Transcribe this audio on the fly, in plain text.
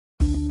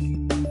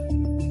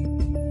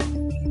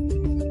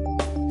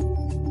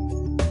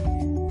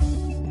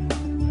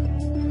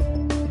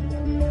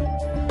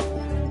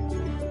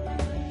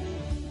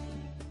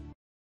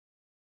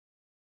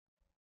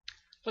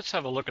Let's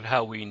have a look at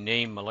how we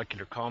name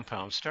molecular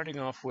compounds, starting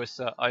off with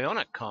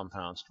ionic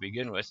compounds to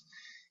begin with.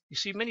 You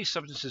see, many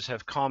substances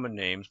have common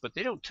names, but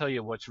they don't tell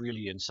you what's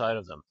really inside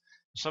of them.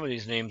 Some of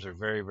these names are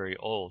very, very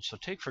old. So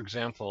take, for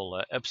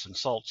example, Epsom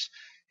salts.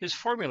 His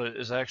formula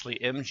is actually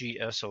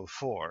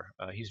MgSO4.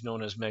 He's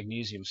known as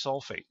magnesium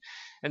sulfate.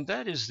 And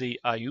that is the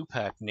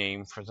IUPAC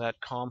name for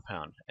that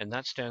compound. And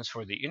that stands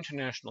for the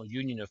International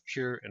Union of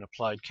Pure and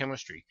Applied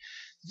Chemistry.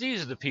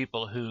 These are the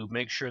people who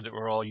make sure that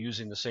we're all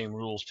using the same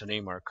rules to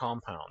name our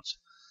compounds.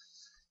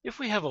 If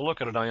we have a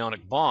look at an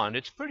ionic bond,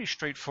 it's pretty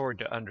straightforward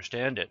to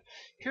understand it.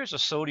 Here's a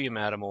sodium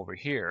atom over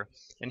here,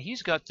 and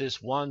he's got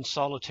this one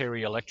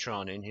solitary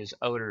electron in his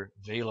outer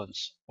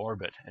valence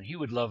orbit, and he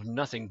would love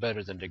nothing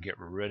better than to get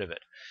rid of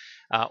it.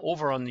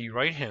 Over on the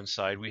right-hand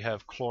side, we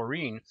have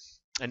chlorine,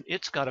 and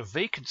it's got a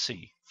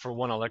vacancy for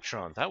one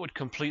electron. That would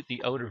complete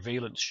the outer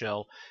valence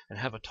shell and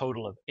have a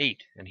total of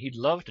 8, and he'd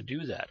love to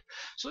do that.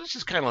 So this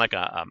is kind of like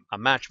a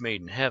match made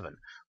in heaven.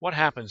 What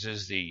happens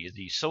is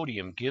the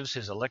sodium gives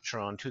his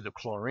electron to the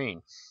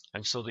chlorine,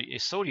 and so the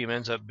sodium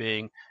ends up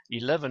being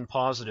 11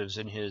 positives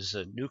in his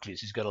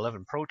nucleus. He's got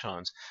 11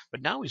 protons,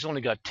 but now he's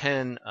only got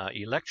 10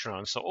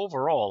 electrons, so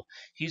overall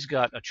he's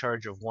got a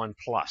charge of 1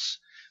 plus.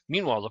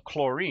 Meanwhile, the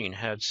chlorine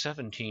had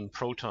 17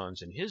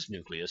 protons in his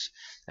nucleus,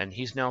 and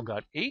he's now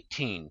got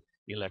 18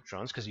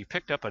 electrons because he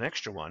picked up an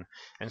extra one,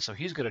 and so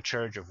he's got a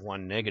charge of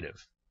 1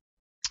 negative.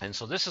 And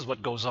so this is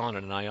what goes on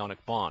in an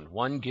ionic bond.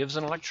 One gives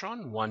an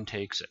electron, one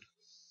takes it.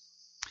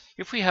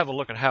 If we have a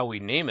look at how we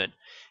name it,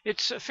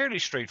 it's fairly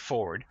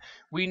straightforward.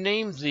 We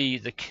name the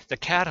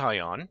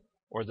cation,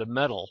 or the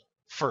metal,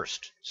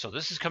 first. So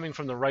this is coming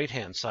from the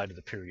right-hand side of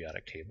the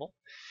periodic table.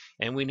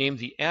 And we name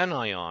the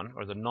anion,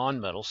 or the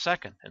nonmetal,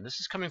 second. And this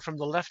is coming from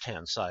the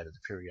left-hand side of the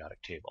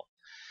periodic table.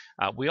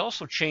 We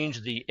also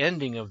change the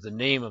ending of the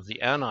name of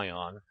the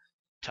anion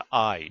to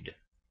 "ide."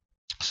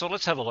 So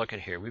let's have a look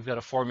at here. We've got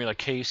a formula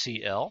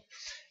KCl,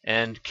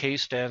 and K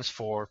stands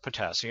for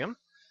potassium.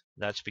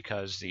 That's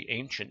because the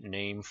ancient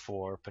name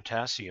for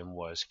potassium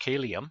was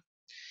kalium.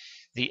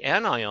 The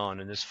anion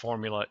in this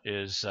formula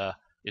is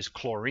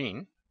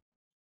chlorine.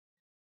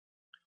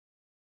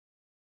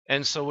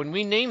 And so when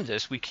we name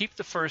this, we keep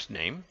the first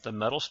name. The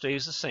metal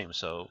stays the same,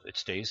 so it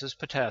stays as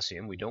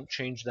potassium. We don't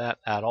change that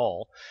at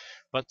all.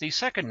 But the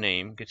second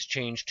name gets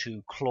changed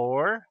to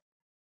chloride,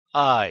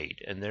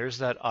 and there's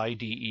that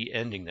IDE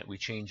ending that we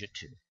change it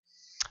to.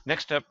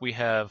 Next up, we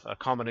have a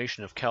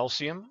combination of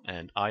calcium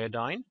and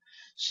iodine.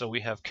 So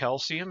we have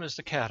calcium as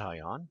the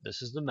cation.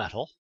 This is the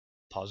metal,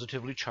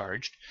 positively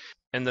charged.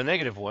 And the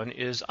negative one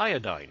is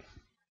iodine.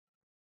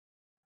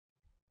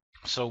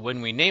 So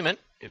when we name it,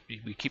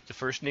 we keep the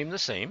first name the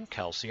same,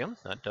 calcium.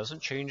 That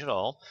doesn't change at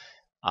all.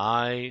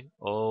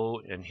 I-O,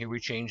 and here we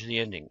change the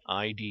ending,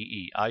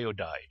 IDE,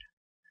 iodide.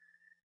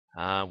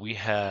 We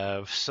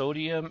have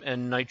sodium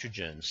and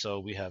nitrogen. So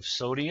we have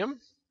sodium,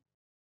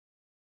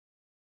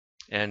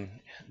 and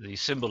the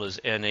symbol is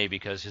Na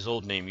because his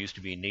old name used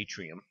to be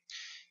natrium.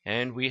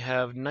 And we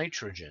have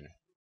nitrogen.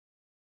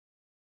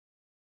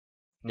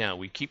 Now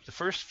we keep the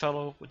first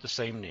fellow with the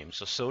same name.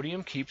 So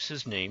sodium keeps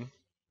his name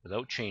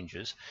without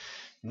changes.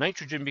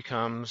 Nitrogen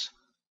becomes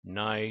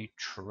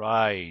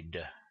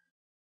nitride.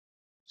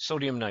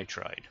 Sodium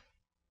nitride.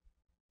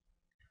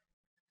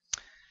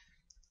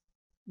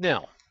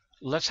 Now,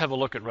 let's have a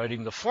look at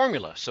writing the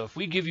formula. So if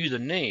we give you the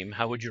name,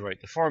 how would you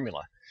write the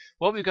formula?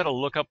 Well, we've got to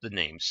look up the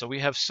name. So we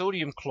have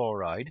sodium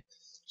chloride.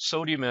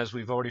 Sodium, as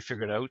we've already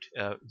figured out,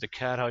 the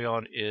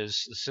cation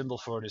is, the symbol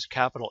for it is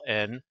capital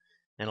N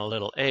and a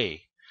little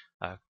a.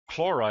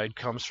 Chloride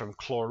comes from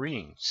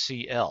chlorine,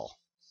 Cl.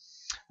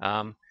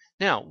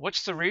 Now,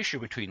 what's the ratio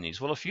between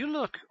these? Well, if you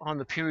look on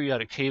the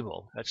periodic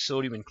table at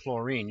sodium and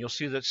chlorine, you'll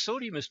see that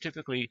sodium is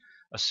typically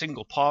a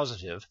single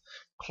positive,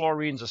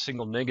 chlorine's a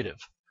single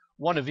negative,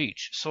 one of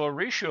each. So a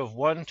ratio of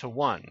 1 to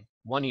 1,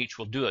 one each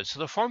will do it. So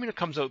the formula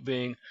comes out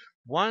being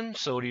 1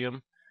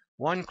 sodium,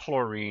 1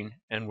 chlorine,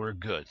 and we're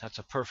good. That's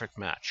a perfect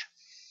match.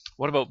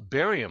 What about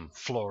barium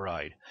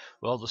fluoride?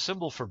 Well, the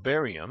symbol for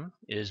barium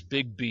is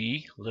big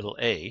B, little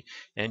a,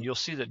 and you'll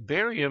see that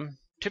barium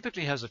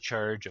typically has a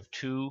charge of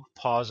 2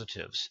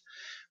 positives.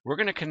 We're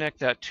going to connect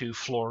that to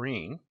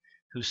fluorine,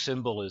 whose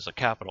symbol is a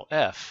capital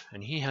F,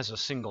 and he has a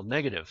single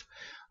negative.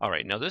 All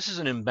right, now this is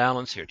an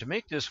imbalance here. To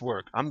make this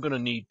work, I'm going to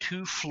need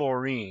 2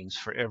 fluorines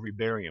for every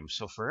barium.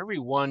 So for every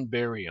 1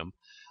 barium,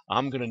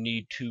 I'm going to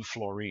need 2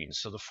 fluorines.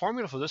 So the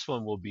formula for this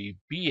one will be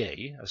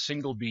Ba, a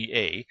single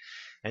Ba,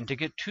 and to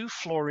get 2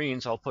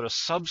 fluorines, I'll put a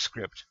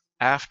subscript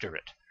after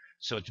it.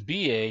 So it's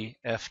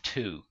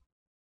BaF2.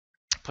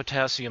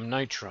 Potassium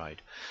nitride.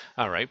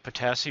 All right,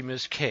 potassium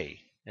is K,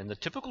 and the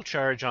typical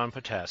charge on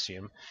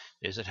potassium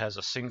is it has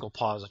a single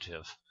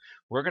positive.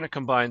 We're going to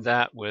combine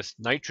that with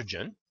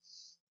nitrogen.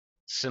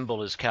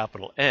 Symbol is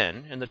capital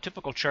N, and the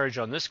typical charge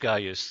on this guy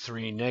is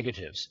 3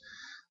 negatives.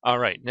 All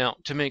right, now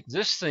to make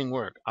this thing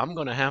work, I'm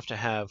going to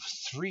have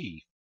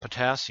 3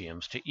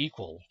 potassiums to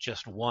equal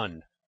just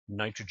 1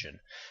 nitrogen.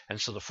 And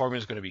so the formula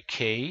is going to be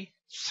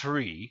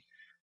K3N,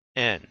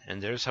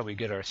 and there's how we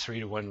get our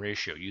 3 to 1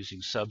 ratio using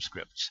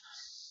subscripts.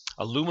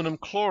 Aluminum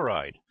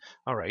chloride.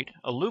 All right,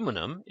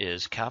 aluminum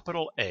is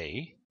capital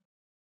A,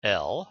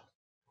 L,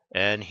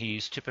 and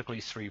he's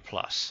typically 3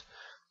 plus.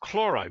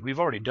 Chloride, we've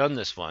already done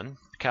this one,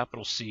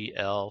 capital C,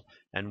 L,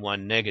 and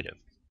 1 negative.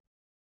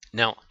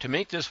 Now, to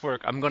make this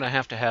work, I'm going to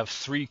have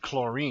 3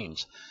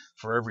 chlorines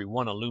for every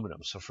 1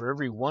 aluminum. So for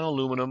every 1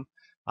 aluminum,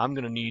 I'm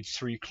going to need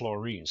 3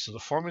 chlorines. So the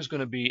formula is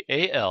going to be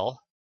AlCl3.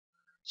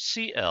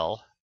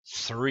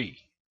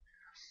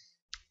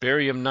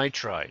 Barium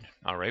nitride.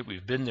 All right,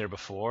 we've been there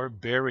before.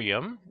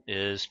 Barium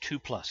is 2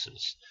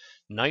 pluses.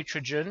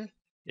 Nitrogen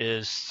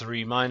is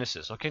 3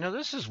 minuses. Okay, now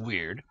this is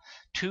weird.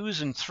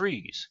 2s and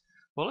 3s.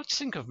 Well, let's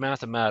think of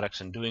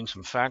mathematics and doing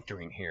some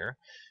factoring here.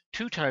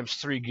 2 times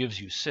 3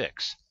 gives you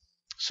 6.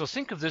 So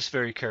think of this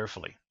very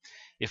carefully.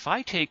 If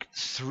I take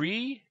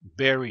 3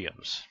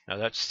 bariums, now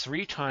that's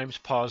 3 times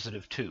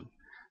positive 2,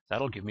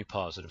 that'll give me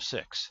positive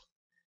 6.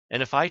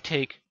 And if I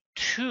take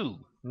 2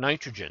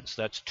 nitrogens,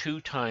 that's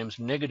 2 times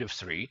negative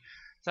 3,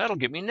 that'll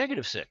give me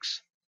negative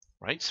 6.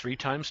 Right? 3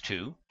 times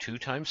 2, 2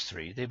 times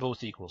 3, they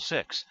both equal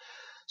 6.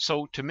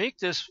 So to make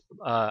this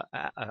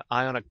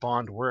ionic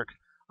bond work,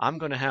 I'm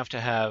going to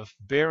have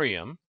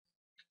barium,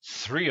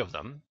 3 of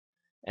them,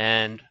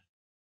 and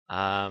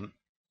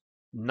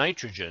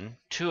nitrogen,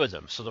 2 of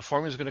them. So the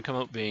formula is going to come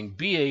out being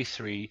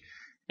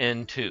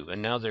Ba3N2.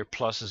 And now their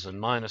pluses and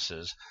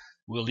minuses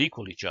will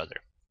equal each other.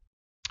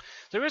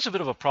 There is a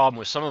bit of a problem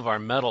with some of our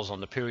metals on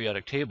the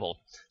periodic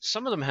table.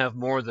 Some of them have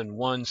more than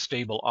one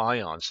stable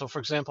ion. So for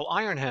example,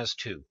 iron has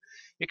 2.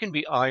 It can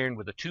be iron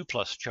with a 2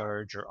 plus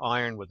charge or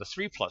iron with a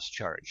 3 plus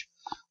charge.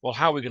 Well,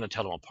 how are we going to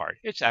tell them apart?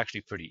 It's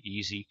actually pretty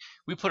easy.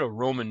 We put a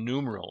Roman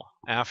numeral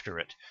after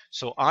it.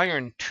 So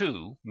iron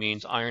 2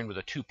 means iron with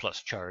a 2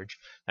 plus charge,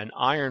 and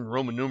iron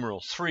Roman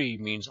numeral 3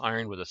 means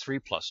iron with a 3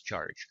 plus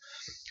charge.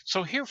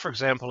 So here, for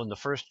example, in the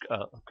first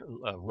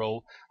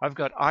row, I've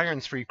got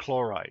iron 3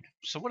 chloride.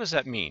 So what does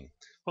that mean?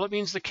 Well, it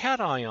means the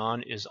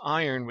cation is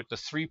iron with the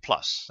 3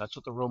 plus. That's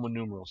what the Roman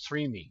numeral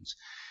 3 means.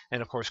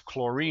 And of course,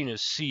 chlorine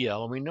is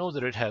Cl, and we know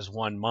that it has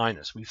 1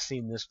 minus. We've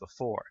seen this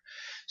before.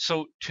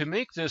 So to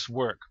make this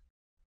work,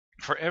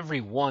 for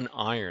every 1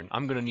 iron,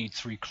 I'm going to need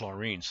 3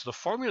 chlorines. So the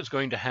formula is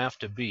going to have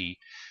to be,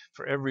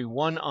 for every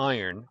 1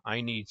 iron,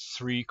 I need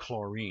 3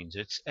 chlorines.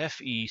 It's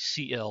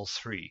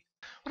FeCl3.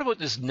 What about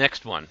this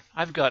next one?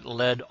 I've got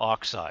lead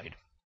oxide.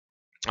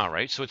 All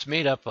right, so it's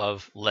made up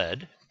of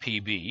lead,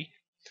 Pb,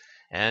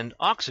 and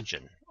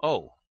oxygen,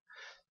 O.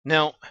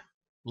 Now,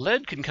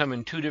 lead can come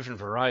in 2 different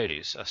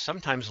varieties.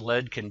 Sometimes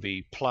lead can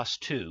be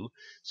 +2,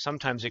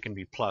 sometimes it can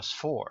be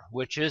 +4.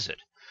 Which is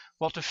it?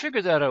 Well, to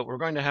figure that out, we're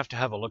going to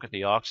have a look at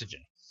the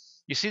oxygen.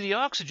 You see, the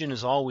oxygen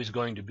is always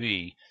going to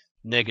be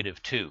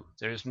 -2.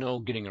 There's no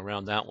getting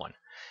around that one.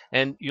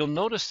 And you'll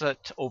notice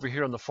that over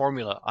here on the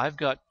formula, I've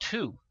got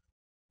 2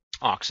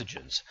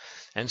 oxygens.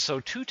 And so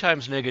 2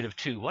 times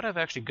 -2, what I've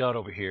actually got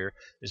over here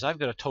is I've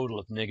got a total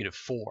of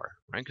 -4,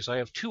 right? Because I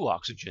have 2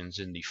 oxygens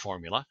in the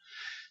formula.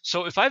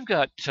 So if I've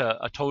got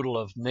a total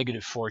of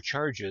 -4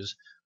 charges,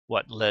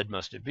 what lead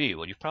must it be?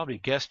 Well, you've probably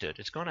guessed it.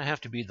 It's going to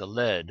have to be the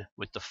lead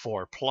with the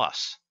 4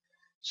 plus,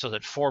 so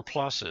that 4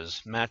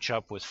 pluses match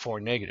up with 4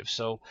 negatives.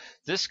 So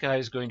this guy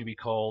is going to be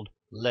called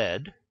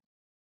lead.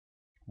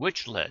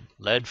 Which lead?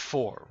 Lead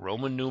 4,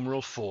 Roman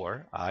numeral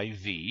 4,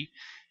 IV,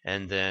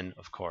 and then,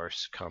 of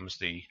course, comes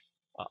the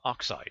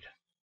oxide.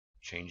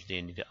 Change the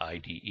N to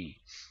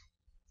IDE.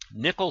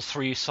 Nickel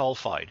 3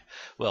 sulfide.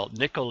 Well,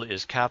 nickel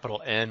is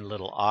capital N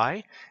little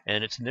I,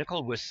 and it's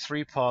nickel with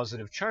 3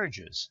 positive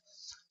charges.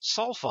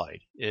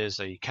 Sulfide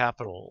is a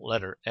capital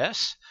letter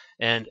S,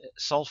 and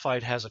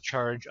sulfide has a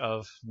charge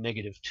of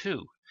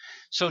 -2.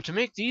 So to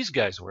make these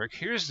guys work,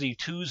 here's the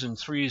 2s and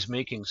 3s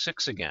making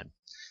 6 again.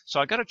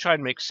 So I got to try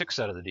and make 6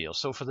 out of the deal.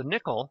 So for the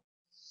nickel,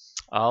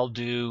 I'll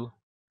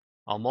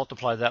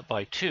multiply that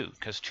by 2,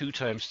 because 2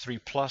 times 3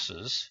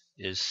 pluses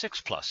is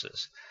 6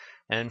 pluses.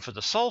 And for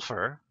the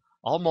sulfur,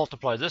 I'll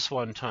multiply this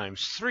one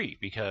times 3,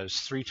 because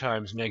 3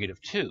 times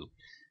 -2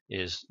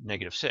 is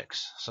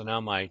 -6. So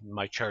now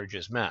my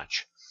charges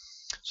match.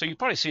 So you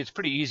probably see it's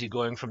pretty easy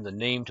going from the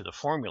name to the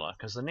formula,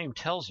 because the name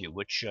tells you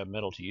which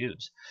metal to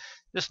use.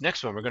 This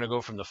next one, we're going to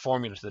go from the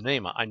formula to the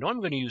name. I know I'm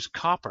going to use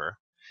copper,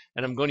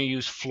 and I'm going to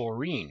use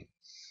fluorine.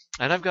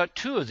 And I've got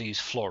 2 of these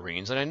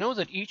fluorines, and I know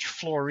that each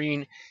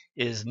fluorine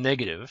is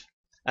negative,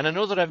 and I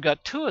know that I've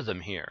got 2 of them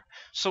here.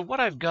 So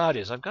what I've got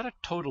is I've got a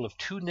total of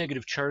 2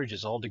 negative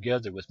charges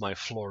altogether with my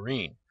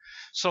fluorine.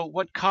 So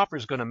what copper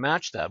is going to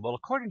match that? Well,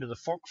 according to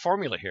the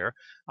formula here,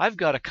 I've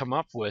got to come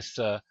up with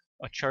a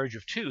charge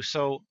of 2.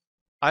 So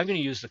I'm going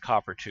to use the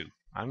copper 2.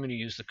 I'm going to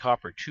use the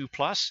copper 2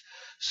 plus,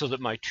 so that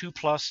my 2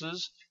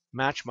 pluses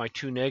match my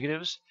 2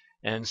 negatives.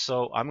 And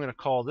so I'm going to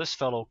call this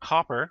fellow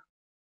copper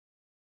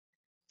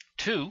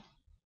 2.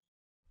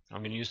 I'm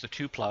going to use the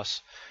 2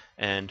 plus,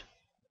 and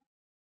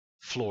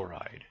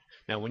fluoride.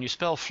 Now, when you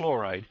spell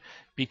fluoride,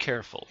 be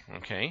careful,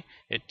 okay?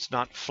 It's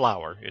not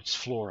flour, it's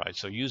fluoride.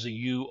 So use a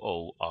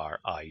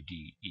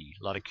U-O-R-I-D-E.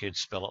 A lot of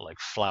kids spell it like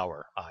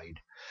flour-eyed.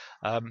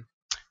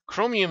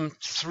 Chromium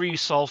 3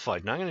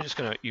 sulfide. Now I'm just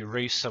going to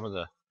erase some of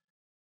the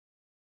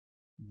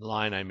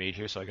line I made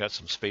here, so I got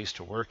some space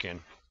to work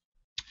in.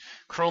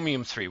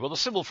 Chromium 3. Well, the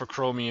symbol for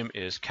chromium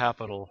is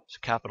capital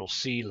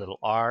C, little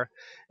r,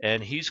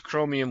 and he's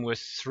chromium with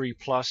 3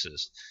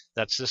 pluses.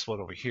 That's this one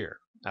over here,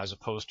 as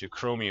opposed to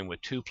chromium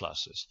with 2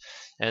 pluses.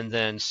 And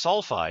then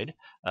sulfide,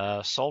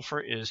 sulfur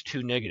is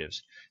 2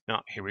 negatives.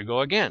 Now, here we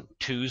go again,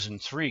 2s and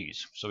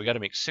 3s. So we got to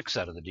make 6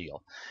 out of the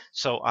deal.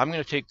 So I'm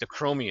going to take the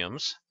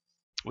chromiums,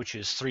 which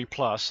is 3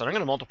 plus, and I'm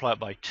going to multiply it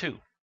by 2.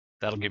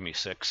 That'll give me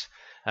 6.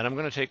 And I'm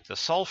going to take the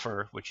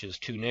sulfur, which is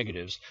 2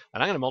 negatives,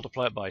 and I'm going to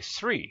multiply it by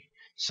 3.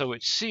 So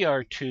it's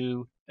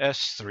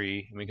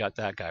Cr2S3, and we got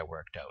that guy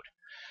worked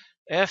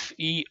out.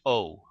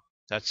 FeO,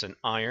 that's an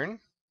iron,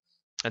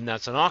 and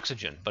that's an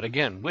oxygen. But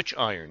again, which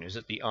iron? Is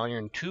it the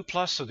iron 2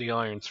 plus or the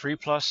iron 3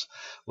 plus?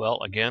 Well,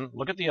 again,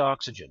 look at the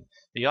oxygen.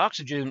 The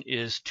oxygen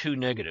is 2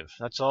 negative.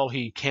 That's all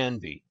he can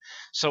be.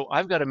 So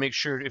I've got to make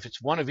sure if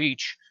it's one of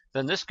each,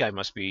 then this guy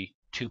must be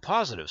 2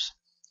 positives.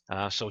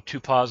 So 2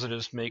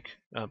 positives make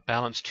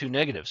balance 2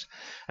 negatives.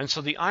 And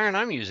so the iron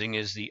I'm using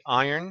is the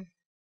iron,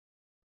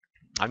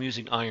 I'm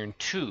using iron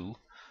 2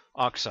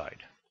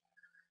 oxide.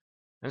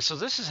 And so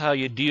this is how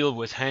you deal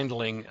with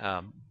handling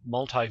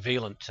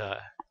multivalent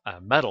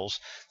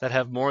metals that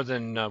have more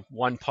than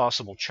one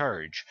possible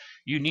charge.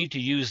 You need to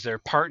use their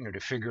partner to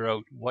figure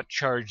out what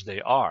charge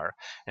they are,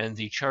 and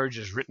the charge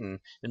is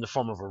written in the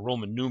form of a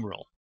Roman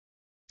numeral.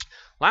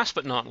 Last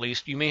but not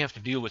least, you may have to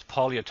deal with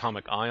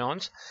polyatomic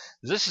ions.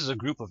 This is a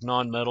group of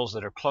nonmetals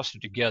that are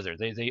clustered together.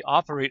 They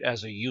operate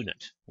as a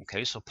unit.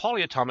 Okay, so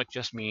polyatomic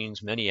just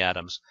means many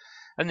atoms,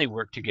 and they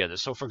work together.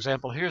 So for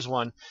example, here's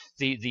one,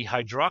 the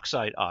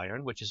hydroxide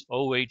ion, which is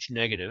OH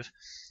negative,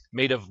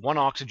 made of 1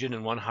 oxygen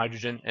and 1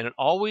 hydrogen, and it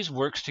always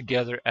works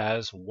together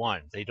as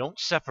one. They don't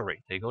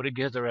separate. They go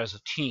together as a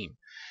team.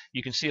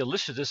 You can see a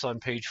list of this on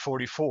page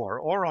 44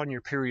 or on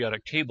your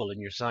periodic table in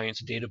your science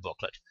data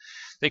booklet.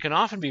 They can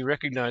often be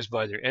recognized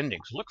by their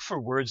endings. Look for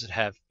words that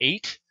have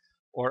ate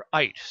or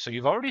ite. So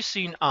you've already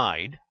seen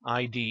ide,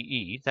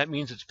 I-D-E. That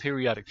means it's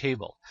periodic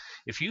table.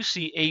 If you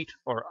see ate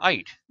or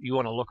ite, you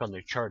want to look on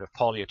the chart of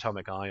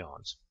polyatomic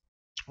ions.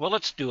 Well,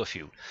 let's do a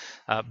few.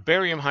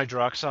 Barium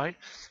hydroxide.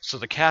 So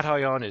the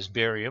cation is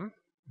barium,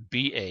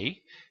 Ba,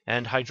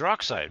 and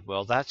hydroxide.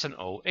 Well, that's an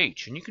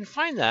OH. And you can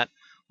find that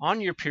on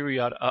your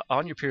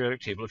periodic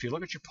table. If you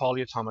look at your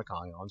polyatomic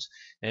ions,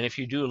 and if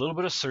you do a little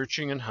bit of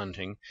searching and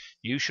hunting,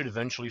 you should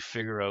eventually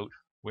figure out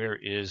where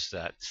is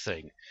that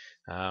thing.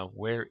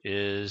 Where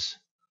is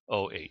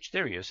OH?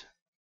 There he is.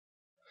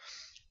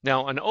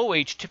 Now, an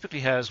OH typically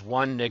has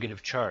 1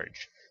 negative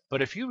charge.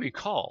 But if you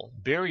recall,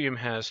 barium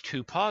has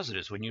 2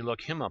 positives when you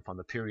look him up on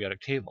the periodic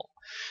table.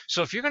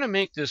 So if you're going to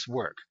make this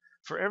work,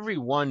 for every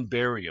 1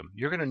 barium,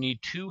 you're going to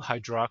need 2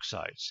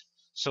 hydroxides.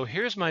 So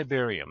here's my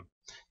barium.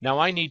 Now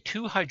I need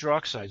 2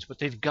 hydroxides, but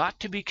they've got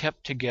to be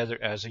kept together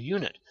as a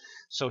unit.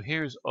 So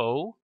here's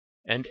O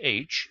and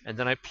H, and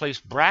then I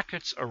place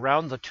brackets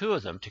around the 2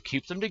 of them to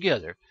keep them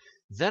together.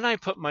 Then I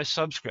put my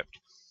subscript.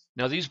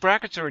 Now these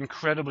brackets are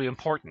incredibly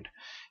important.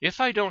 If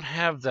I don't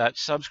have that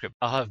subscript,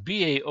 I'll have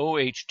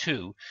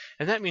BaOH2,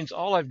 and that means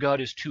all I've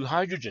got is 2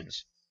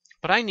 hydrogens.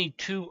 But I need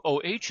 2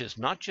 OHs,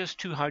 not just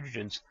 2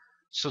 hydrogens,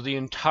 so the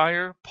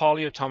entire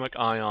polyatomic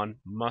ion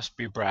must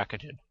be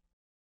bracketed.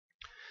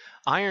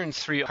 Iron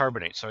 3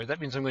 carbonate. Sorry, that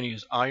means I'm going to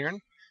use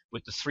iron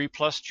with the 3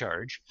 plus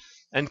charge.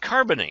 And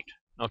carbonate.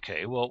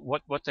 Okay, well,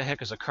 what the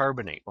heck is a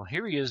carbonate? Well,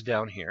 here he is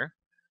down here.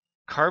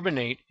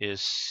 Carbonate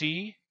is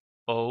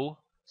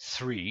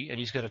CO3, and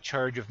he's got a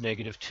charge of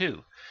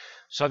 -2.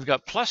 So I've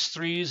got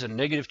 +3s and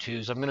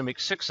 -2s. I'm going to make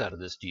 6 out of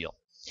this deal.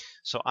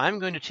 So I'm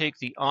going to take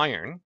the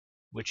iron,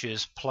 which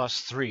is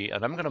 +3,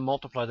 and I'm going to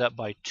multiply that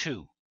by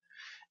 2.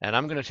 And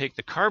I'm going to take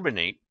the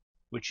carbonate,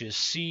 which is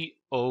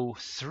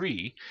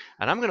CO3,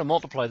 and I'm going to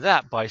multiply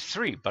that by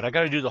 3, but I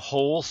got to do the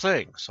whole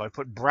thing. So I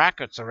put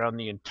brackets around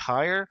the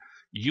entire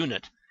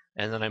unit,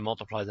 and then I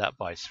multiply that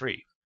by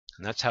 3.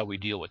 And that's how we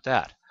deal with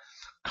that.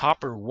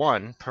 Copper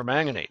 1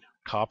 permanganate.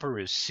 Copper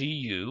is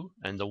Cu,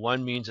 and the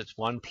 1 means it's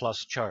 1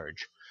 plus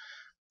charge.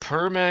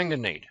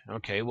 Permanganate.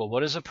 Okay, well,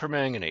 what is a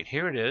permanganate?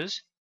 Here it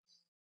is.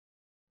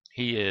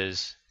 He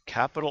is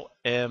capital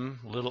M,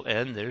 little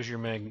n, there's your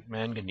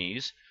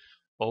manganese,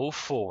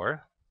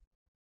 O4,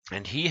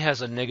 and he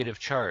has a negative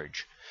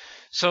charge.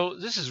 So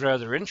this is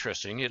rather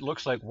interesting. It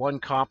looks like 1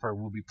 copper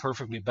will be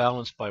perfectly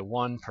balanced by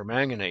 1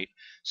 permanganate.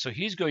 So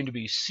he's going to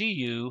be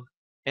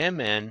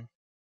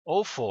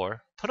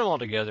CuMnO4. Put them all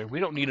together. We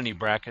don't need any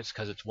brackets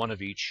because it's 1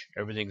 of each.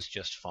 Everything's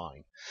just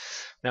fine.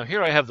 Now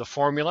here I have the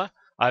formula.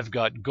 I've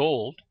got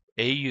gold,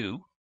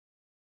 Au,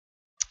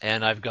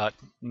 and I've got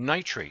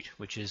nitrate,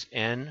 which is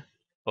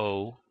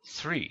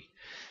NO3.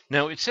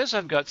 Now it says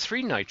I've got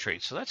 3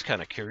 nitrates, so that's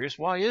kind of curious.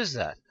 Why is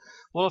that?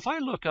 Well, if I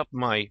look up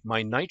my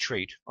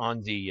nitrate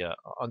on the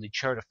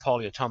chart of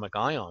polyatomic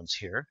ions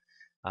here,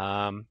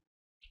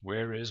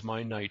 where is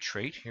my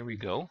nitrate? Here we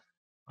go.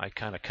 I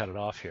kind of cut it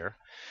off here.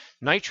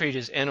 Nitrate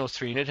is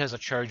NO3, and it has a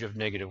charge of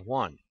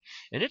 -1.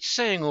 And it's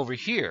saying over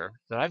here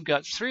that I've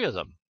got 3 of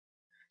them.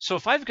 So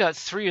if I've got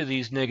 3 of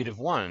these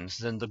 -1s,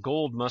 then the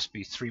gold must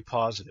be 3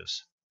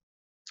 positives.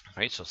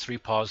 right? So 3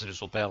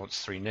 positives will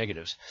balance 3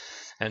 negatives.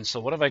 And so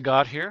what have I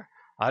got here?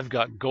 I've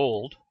got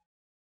gold,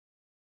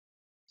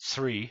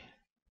 3,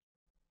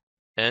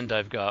 and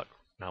I've got,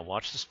 now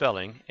watch the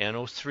spelling,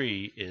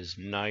 NO3 is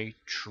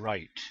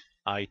nitrite,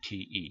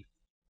 I-T-E.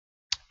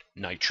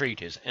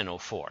 Nitrate is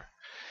NO4.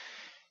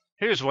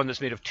 Here's one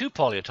that's made of 2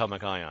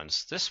 polyatomic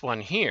ions, this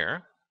one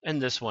here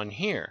and this one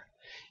here.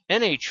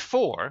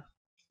 NH4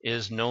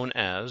 is known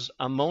as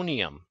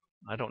ammonium.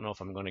 I don't know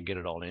if I'm going to get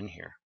it all in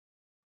here.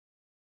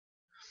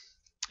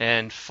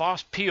 And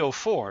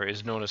PO4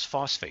 is known as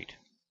phosphate.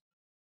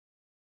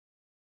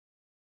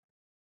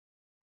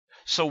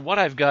 So what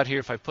I've got here,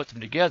 if I put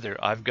them together,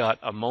 I've got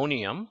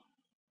ammonium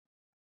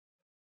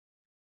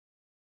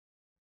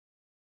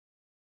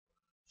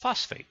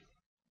phosphate.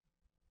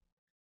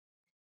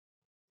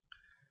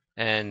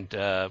 And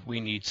we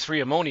need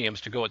 3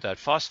 ammoniums to go with that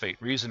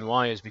phosphate. Reason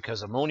why is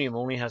because ammonium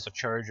only has a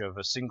charge of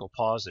a single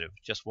positive,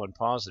 just 1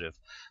 positive,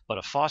 but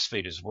a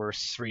phosphate is worth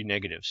 3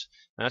 negatives.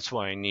 And that's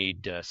why I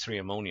need 3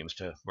 ammoniums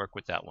to work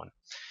with that one.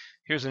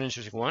 Here's an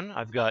interesting one.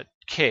 I've got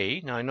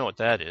K. Now I know what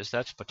that is.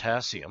 That's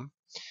potassium.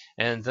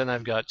 And then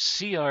I've got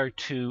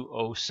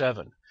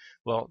Cr2O7.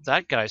 Well,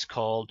 that guy's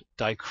called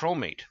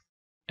dichromate.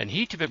 And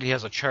he typically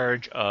has a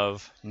charge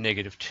of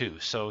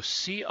 -2. So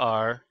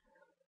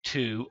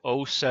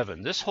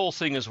Cr2O7. This whole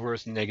thing is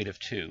worth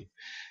 -2.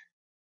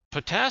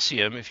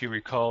 Potassium, if you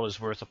recall, is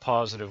worth a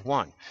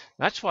 +1.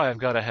 That's why I've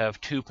got to have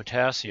 2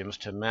 potassiums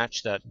to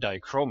match that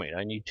dichromate.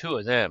 I need 2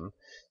 of them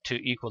to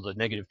equal the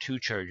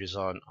 -2 charges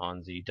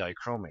on the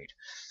dichromate.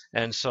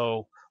 And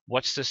so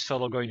what's this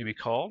fellow going to be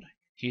called?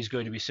 He's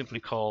going to be simply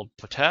called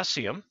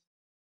potassium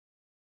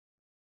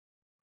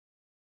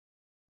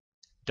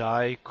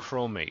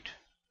dichromate.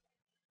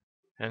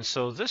 And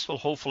so this will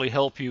hopefully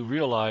help you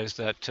realize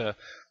that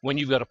when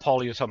you've got a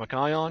polyatomic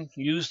ion,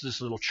 use this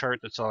little chart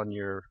that's on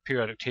your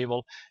periodic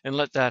table and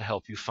let that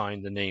help you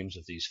find the names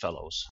of these fellows.